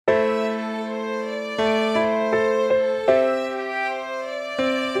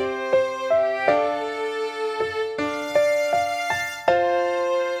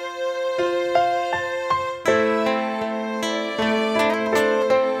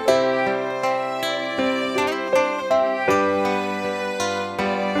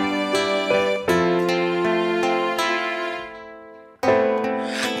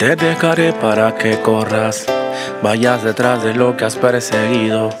Te dejaré para que corras, vayas detrás de lo que has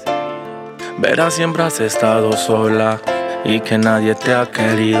perseguido. Verás, siempre has estado sola y que nadie te ha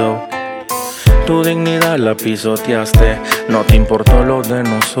querido. Tu dignidad la pisoteaste, no te importó lo de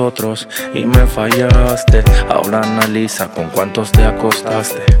nosotros y me fallaste. Ahora analiza con cuántos te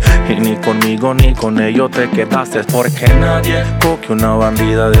acostaste y ni conmigo ni con ellos te quedaste. Porque nadie coge una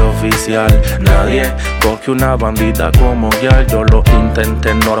bandida de oficial, nadie coge una bandida como ya. Yo lo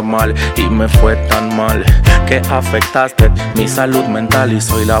intenté normal y me fue tan mal que afectaste mi salud mental y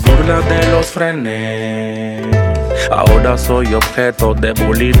soy la burla de los frenes. Ahora soy objeto de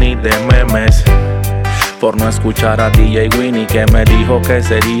bullying y de memes por no escuchar a DJ Winnie, que me dijo que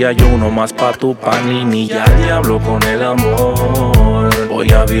sería yo uno más pa' tu panini. Ya diablo con el amor,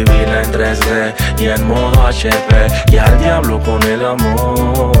 voy a vivirla en 3D y en modo HP. Ya al diablo con el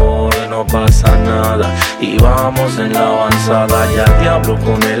amor, no pasa nada y vamos en la avanzada. Ya al diablo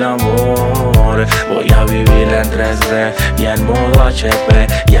con el amor, voy a vivirla en 3D y en modo HP.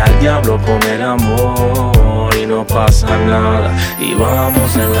 Ya al diablo con el amor y no pasa nada y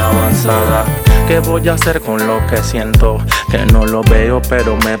vamos en la avanzada. ¿Qué voy a hacer con lo que siento? Que no lo veo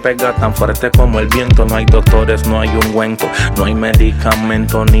pero me pega tan fuerte como el viento. No hay doctores, no hay ungüento, no hay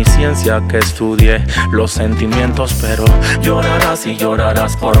medicamento ni ciencia que estudie los sentimientos. Pero llorarás y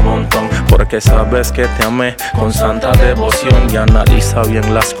llorarás por montón, porque sabes que te amé con santa devoción. Y analiza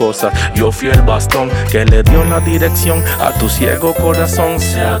bien las cosas, yo fui el bastón que le dio la dirección a tu ciego corazón.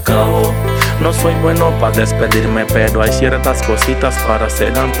 Se acabó. No soy bueno para despedirme, pero hay ciertas cositas para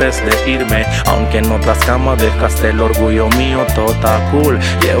hacer antes de irme. Aunque en otras camas dejaste el orgullo mío, todo está cool.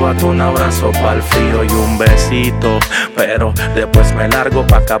 Llévate un abrazo pa'l frío y un besito, pero después me largo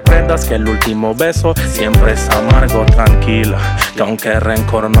pa' que aprendas que el último beso siempre es amargo. Tranquila, que aunque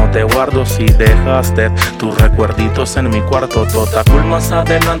rencor no te guardo, si dejaste tus recuerditos en mi cuarto, todo está cool. Más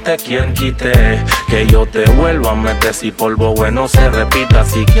adelante quien quite que yo te vuelva a meter, si polvo bueno se repita.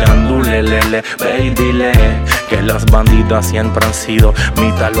 Así que andulelele, ve y dile que las bandidas siempre han sido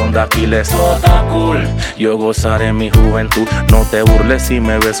mi talón de Aquiles. Todo está cool, yo gozaré mi juventud. No te burles si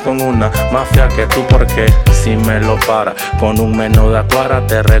me ves con una más fea que tú, porque si me lo para con un menú de acuara,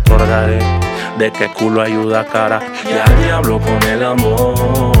 te recordaré de que culo ayuda cara. Y al diablo con el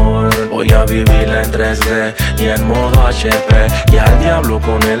amor, voy a vivirla en 3D y en modo HP. Y al diablo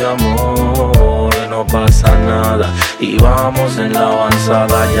con el amor, no pasa nada y vamos en la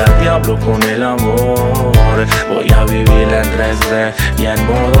avanzada. Y al diablo con el amor, voy a vivirla en 3D y en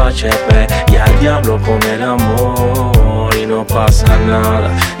modo HP. Y al diablo con el amor y no pasa nada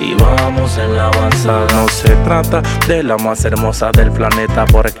y vamos en la avanzada. No se trata de la más hermosa del planeta,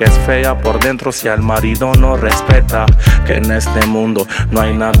 porque es fea por dentro si al marido no respeta. Que en este mundo no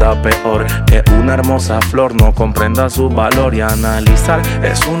hay nada peor que una hermosa flor no comprenda su valor. Y analizar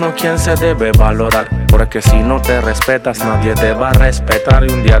es uno quien se debe valorar, porque si no te respetas nadie te va a respetar.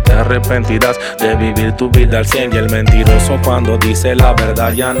 Y un día te arrepentirás de vivir tu vida al 100. Y el mentiroso cuando dice la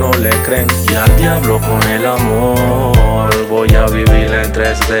verdad ya no le creen. Y al diablo con el amor, voy a vivir en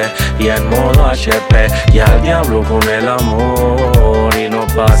 3D y en modo HP. Y al diablo con el amor y no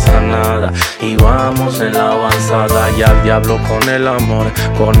pasa nada y vamos en la avanzada. Y al diablo con el amor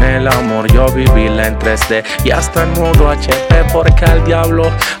yo vivirla en 3D y hasta en modo HP, porque al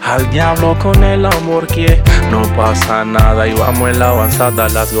diablo con el amor que no pasa nada y vamos en la avanzada.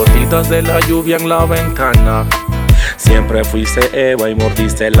 Las gotitas de la lluvia en la ventana, siempre fuiste Eva y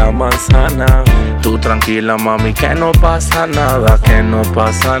mordiste la manzana. Tú tranquila mami que no pasa nada, que no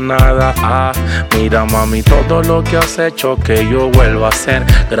pasa nada. Ah, mira mami todo lo que has hecho que yo vuelvo a hacer.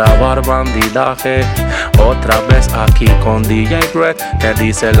 Grabar bandidaje otra vez aquí con DJ Red, que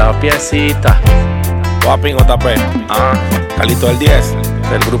dice la piecita. Guapín JP, Calito del 10,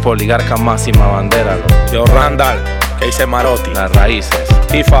 del grupo Oligarca Máxima Bandera. yo Randall, que dice Marotti, Las raíces.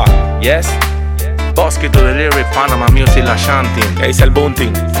 Tifa, yes, Dubosky to the lyric, Panama Music, la Shanty. que dice el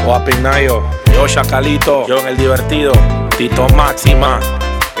Bunting, Guapín Nayo, yo Chacalito, yo en el divertido, Tito Máxima,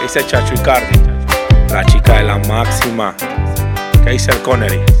 que dice Chacho Icardi, la chica de la máxima, que dice el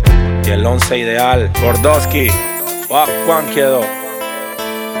Connery, y el 11 ideal, Dubosky, Juan quedó,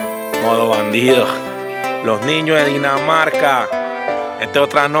 modo bandido, los niños de Dinamarca, esta es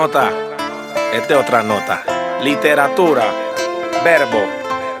otra nota, literatura, verbo,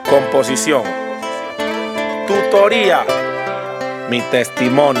 composición, tutoría, mi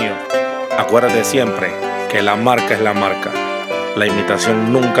testimonio. Acuérdate siempre que la marca es la marca. La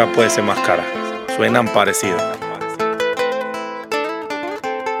imitación nunca puede ser más cara. Suenan parecidos.